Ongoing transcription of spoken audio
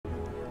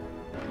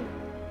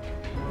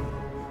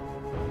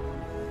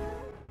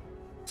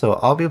So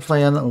I'll be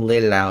playing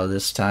Leilao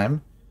this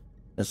time.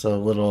 It's a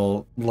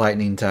little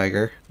lightning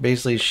tiger.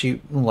 Basically shoot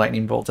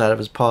lightning bolts out of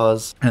his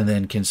paws and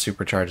then can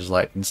supercharge his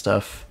lightning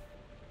stuff.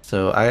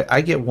 So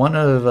I get one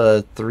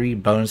of 3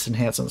 bonus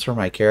enhancements for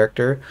my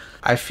character.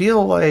 I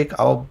feel like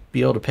I'll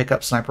be able to pick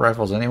up sniper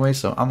rifles anyway,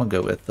 so I'm going to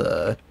go with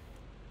a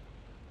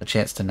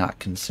chance to not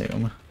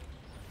consume.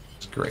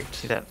 It's great.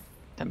 See, that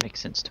makes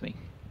sense to me.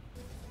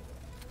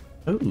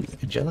 Ooh,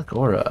 Angelic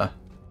Aura.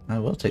 I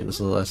will take this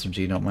little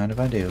SMG, don't mind if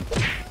I do.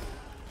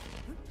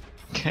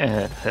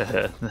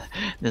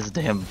 This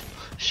damn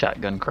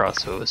shotgun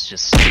crossbow is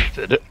just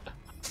stupid.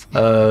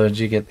 Oh, did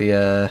you get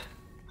the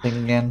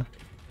thing again?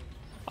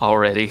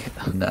 Already.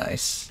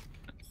 Nice.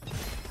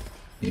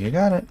 You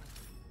got it.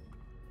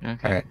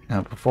 Okay. Alright,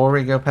 now before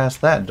we go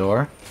past that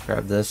door,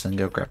 grab this and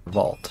go grab the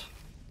vault.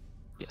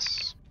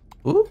 Yes.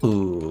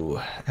 Ooh,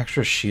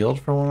 extra shield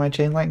for when my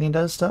chain lightning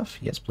does stuff?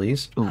 Yes,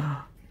 please. Ooh,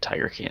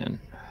 tiger cannon.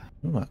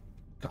 Ooh, a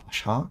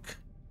gosh hawk.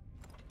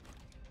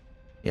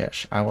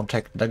 Yes, I will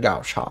take the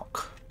gosh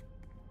hawk.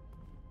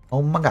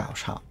 Oh my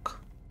gosh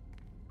hawk.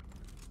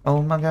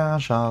 Oh my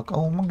gosh hawk,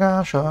 oh my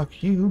gosh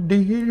hawk, you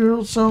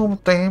deal some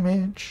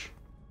damage.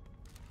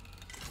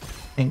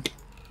 Think.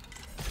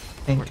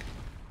 Think.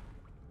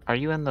 Are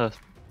you in the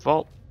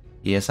vault?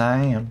 Yes, I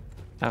am.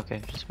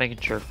 Okay, just making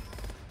sure.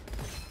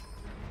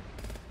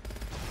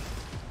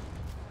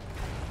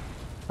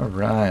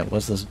 Alright,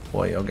 what's this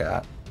boyo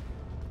got?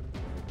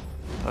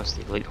 That's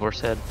the elite horse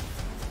head.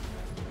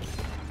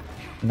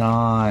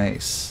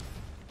 Nice.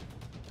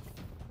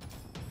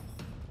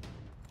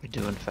 We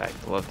do, in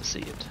fact, love to see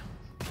it.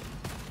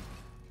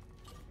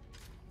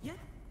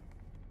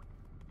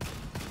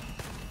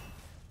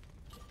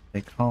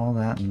 Take all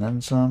that and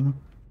then some.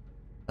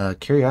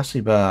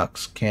 Curiosity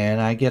box. Can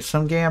I get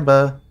some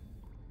gamba?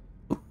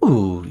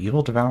 Ooh,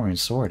 evil devouring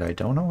sword. I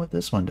don't know what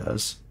this one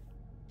does.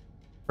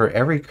 For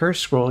every curse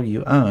scroll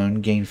you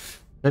own, gain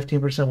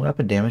 15%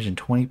 weapon damage and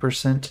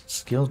 20%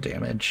 skill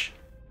damage.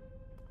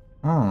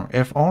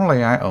 If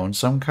only I owned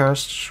some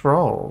cursed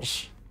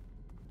scrolls.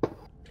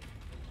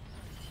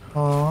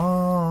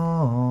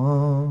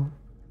 Oh.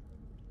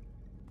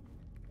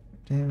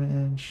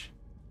 Damage.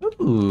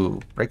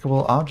 Ooh,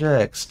 breakable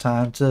objects.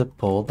 Time to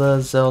pull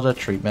the Zelda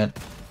treatment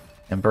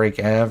and break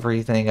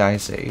everything I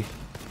see.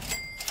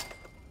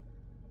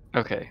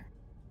 Okay.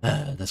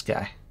 This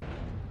guy.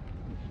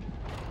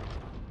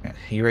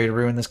 You ready to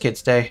ruin this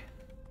kid's day?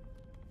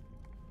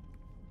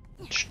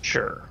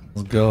 Sure.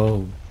 Let's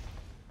go.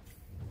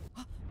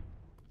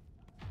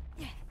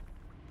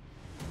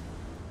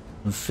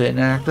 Fit and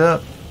act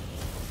up.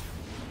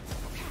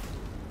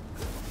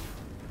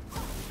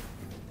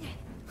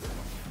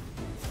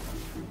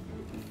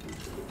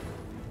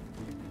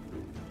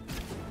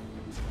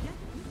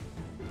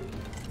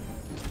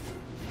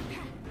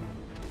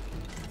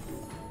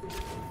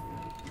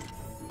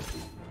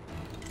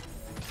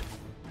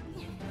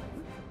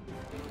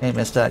 Hey,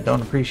 mister, I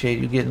don't appreciate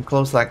you getting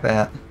close like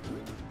that.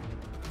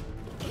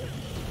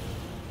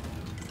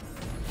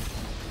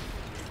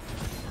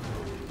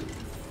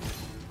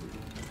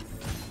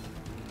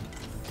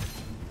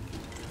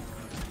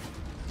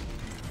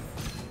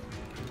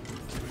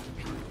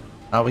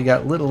 Oh, we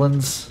got little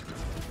ones.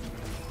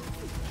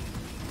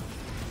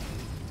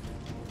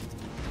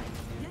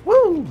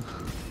 Woo!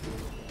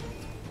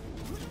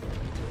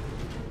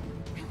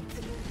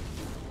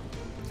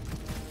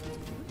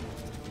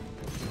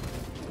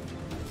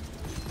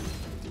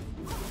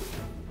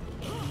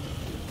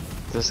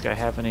 Does this guy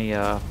have any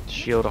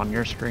shield on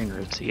your screen, or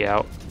is he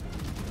out?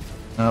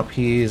 Nope,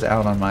 he's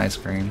out on my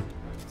screen.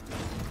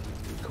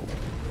 Cool.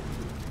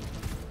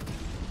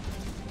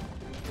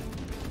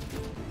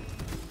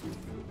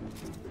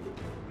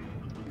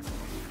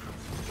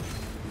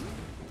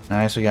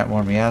 Nice, we got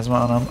more miasma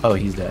on him. Oh,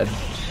 he's dead.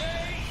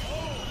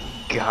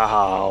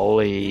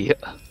 Golly.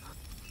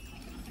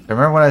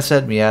 Remember when I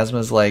said miasma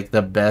is like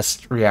the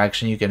best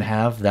reaction you can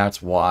have?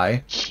 That's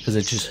why. Because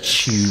it just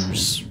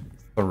chews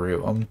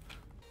through them.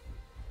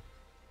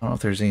 I don't know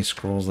if there's any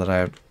scrolls that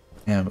I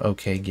am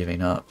okay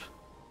giving up.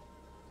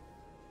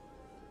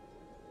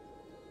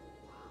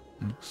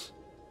 Thanks.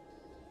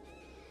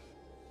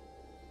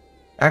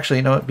 Actually,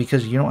 you know what?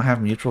 Because you don't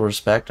have mutual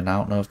respect, and I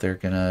don't know if they're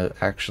gonna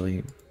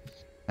actually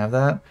have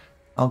that,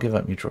 I'll give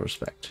up mutual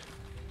respect.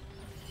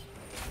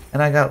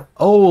 And I got,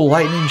 oh,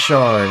 lightning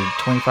shard,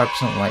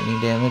 25%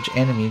 lightning damage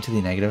and immune to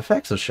the negative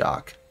effects of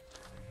shock.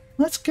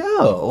 Let's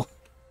go.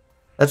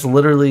 That's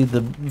literally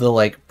the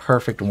like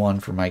perfect one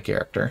for my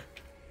character.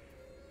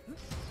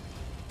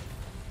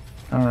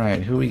 All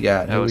right, who we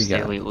got? That was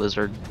the elite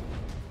lizard.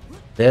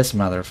 This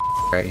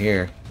motherfucker right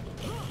here.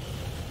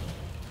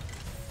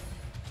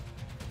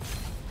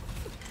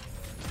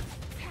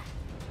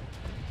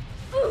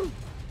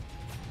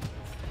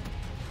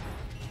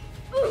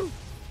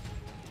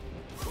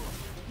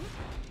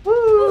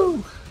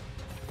 Woo!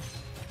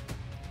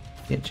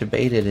 Get you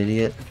baited,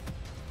 idiot.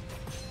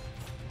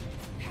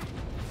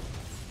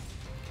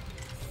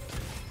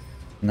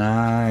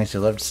 Nice, I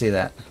love to see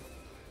that.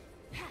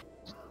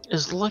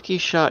 Is Lucky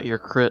Shot your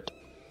crit?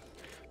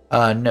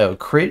 No,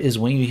 crit is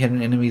when you hit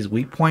an enemy's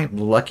weak point.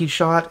 Lucky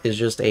shot is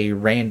just a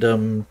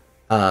random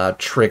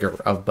trigger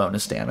of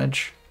bonus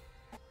damage.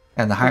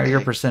 And the higher your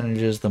Okay,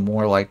 percentages, the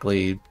more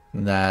likely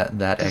that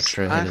because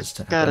extra hit I've is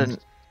to got happen. an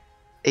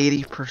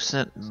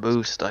 80%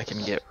 boost I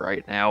can get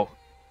right now.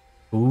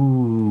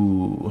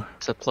 Ooh.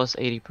 It's a plus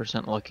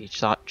 80% lucky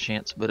shot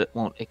chance, but it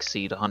won't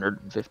exceed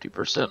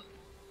 150%.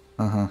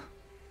 Uh-huh.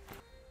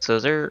 So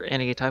is there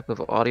any type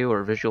of audio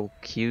or visual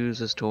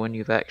cues as to when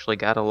you've actually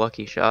got a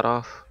lucky shot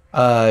off?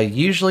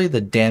 Usually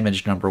the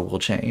damage number will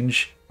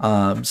change.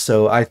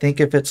 So I think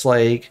if it's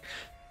like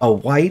a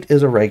white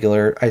is a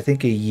regular, I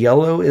think a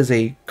yellow is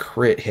a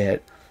crit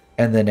hit,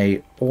 and then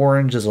a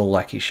orange is a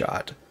lucky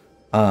shot.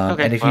 And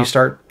Okay,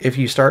 well, if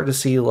you start to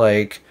see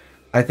like,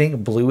 I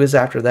think blue is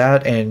after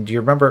that. And do you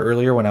remember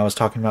earlier when I was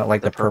talking about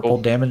like the the purple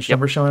purple. damage Yep.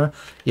 number showing up?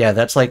 Yeah,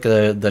 that's like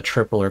the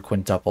triple or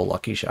quintuple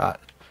lucky shot.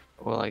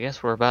 Well, I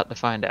guess we're about to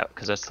find out,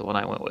 because that's the one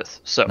I went with.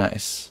 So,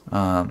 Nice.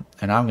 And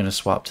I'm gonna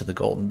swap to the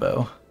golden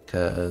bow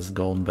because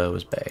golden bow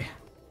is bay.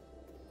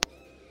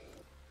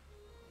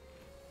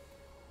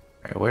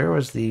 Alright, where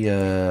was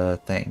the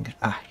thing?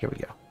 Ah, here we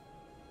go.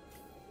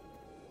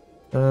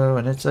 Oh,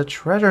 and it's a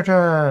treasure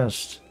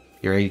chest.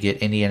 You ready to get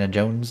Indiana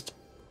Jones?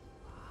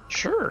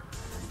 sure.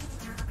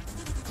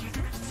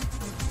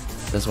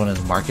 This one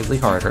is markedly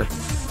harder.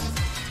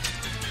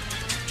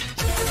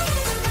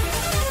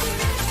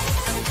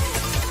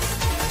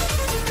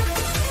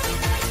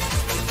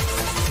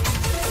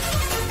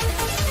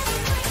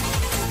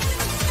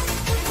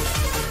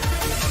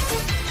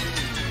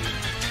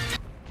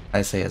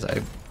 I say as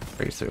I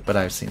breeze through, but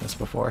I've seen this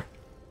before.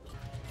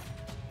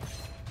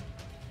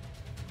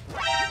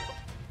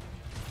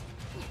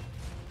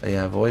 But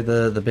yeah, avoid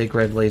the big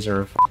red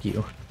laser. Fuck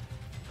you.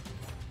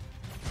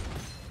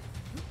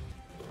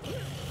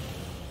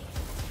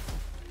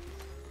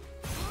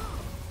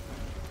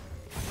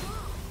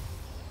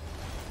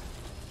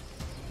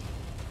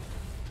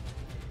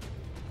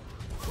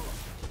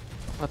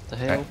 What the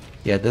Okay. hell?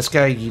 Yeah, this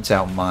guy eats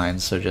out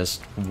mines, so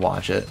just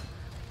watch it.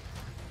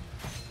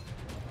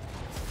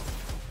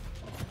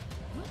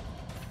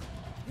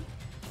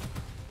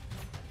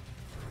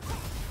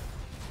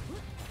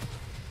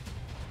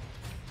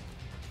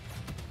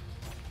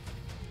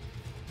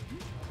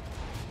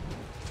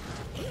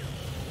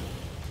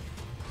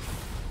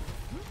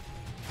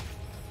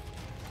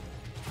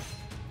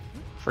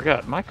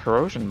 Forgot, my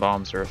corrosion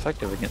bombs are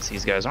effective against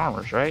these guys'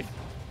 armors, right?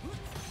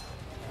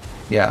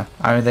 Yeah,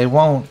 I mean they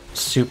won't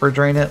super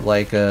drain it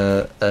like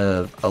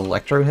a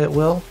electro hit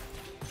will.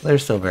 They're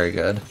still very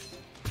good.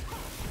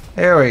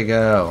 There we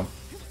go.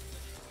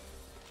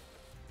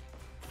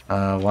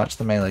 Watch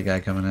the melee guy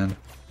coming in.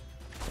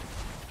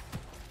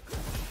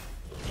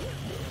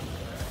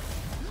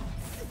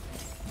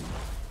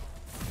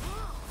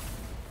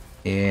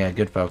 Yeah,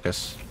 good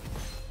focus.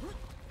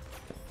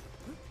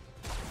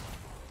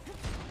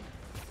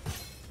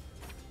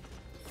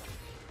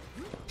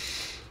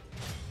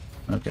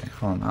 Okay,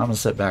 hold on. I'm gonna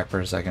sit back for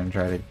a second and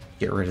try to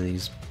get rid of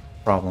these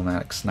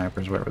problematic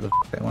snipers wherever the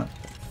f they went.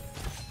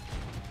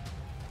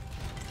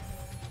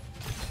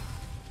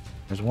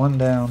 There's one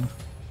down.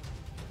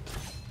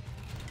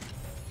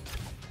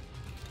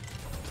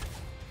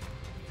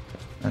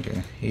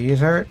 Okay, he's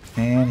hurt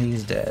and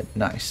he's dead.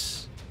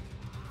 Nice.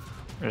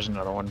 There's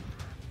another one.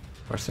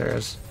 Of course there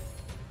is.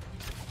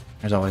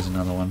 There's always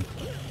another one.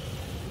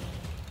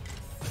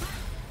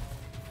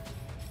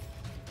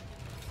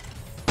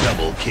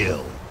 Double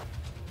kill.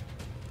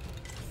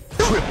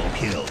 Triple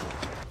kill.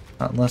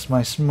 Not unless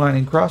my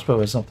smiting crossbow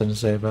has something to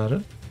say about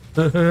it.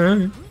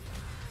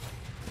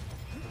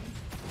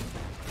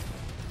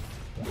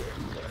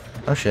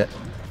 Oh shit.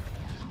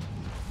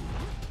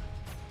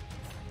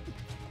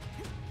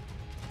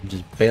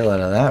 Just bail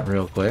out of that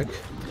real quick.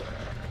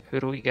 Who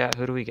do we got?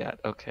 Who do we got?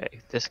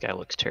 Okay, this guy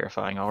looks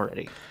terrifying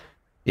already.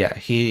 Yeah,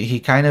 he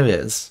kind of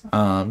is.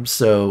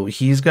 So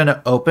he's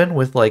gonna open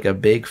with like a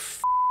big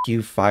f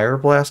you fire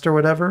blast or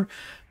whatever.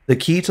 The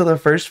key to the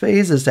first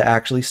phase is to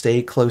actually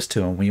stay close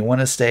to him. We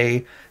want to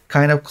stay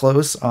kind of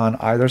close on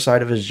either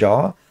side of his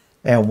jaw.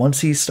 And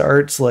once he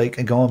starts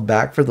like going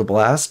back for the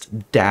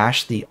blast,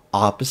 dash the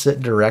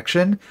opposite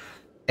direction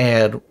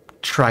and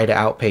try to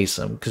outpace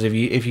him. Because if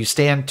you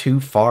stand too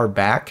far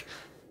back,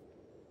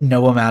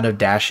 no amount of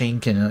dashing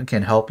can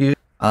help you.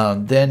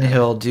 Then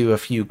he'll do a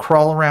few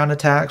crawl around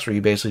attacks where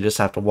you basically just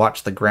have to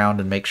watch the ground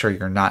and make sure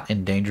you're not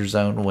in danger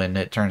zone when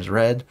it turns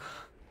red.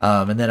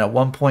 And then at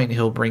one point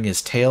he'll bring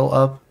his tail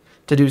up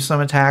to do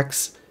some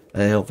attacks.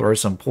 He'll throw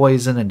some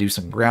poison and do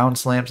some ground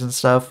slams and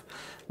stuff.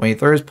 When he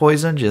throws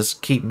poison,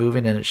 just keep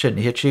moving and it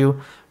shouldn't hit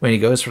you. When he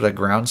goes for the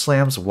ground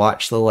slams,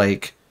 watch the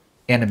like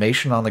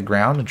animation on the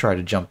ground and try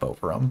to jump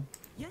over him.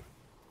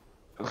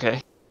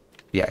 Okay.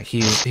 Yeah,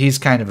 he's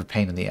kind of a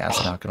pain in the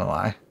ass, not gonna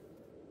lie.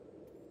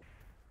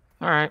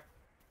 Alright.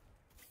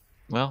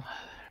 Well,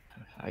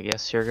 I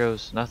guess here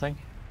goes nothing.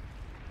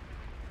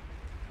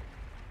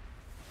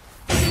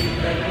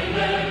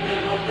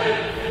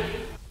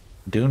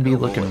 Dune be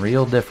looking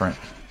real different.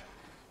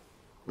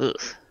 Ugh.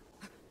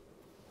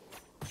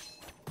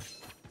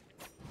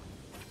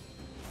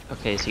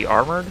 Okay, is he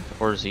armored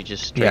or is he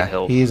just straight Yeah,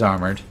 health? he's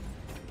armored.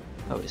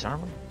 Oh, he's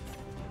armored?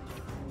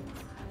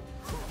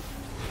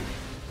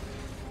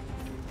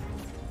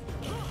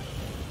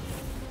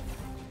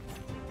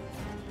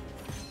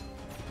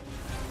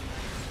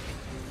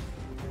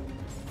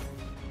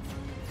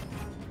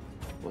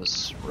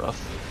 Was rough.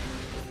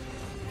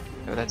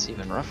 Oh, that's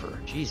even rougher.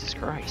 Jesus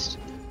Christ.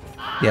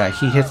 Yeah,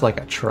 he hits like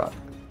a truck.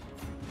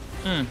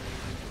 Hmm.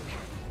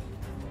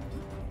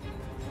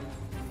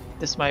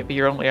 This might be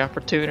your only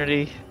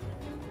opportunity.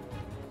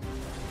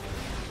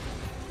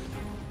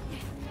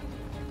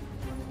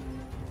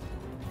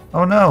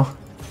 Oh no!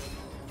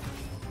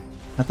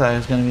 I thought I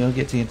was gonna be able to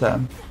get to you in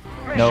time.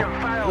 Nope.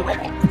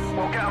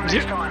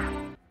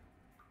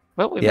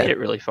 Well, we Yeah. made it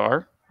really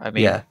far. I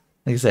mean, Yeah,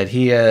 like I said,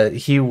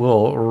 he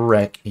will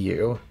wreck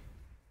you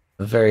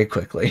very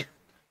quickly.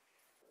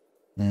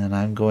 And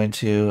I'm going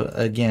to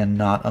again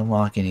not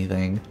unlock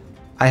anything.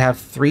 I have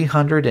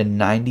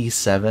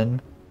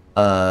 397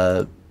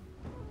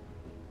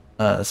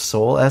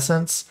 soul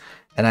essence,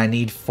 and I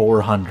need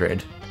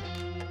 400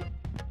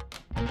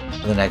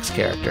 for the next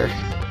character.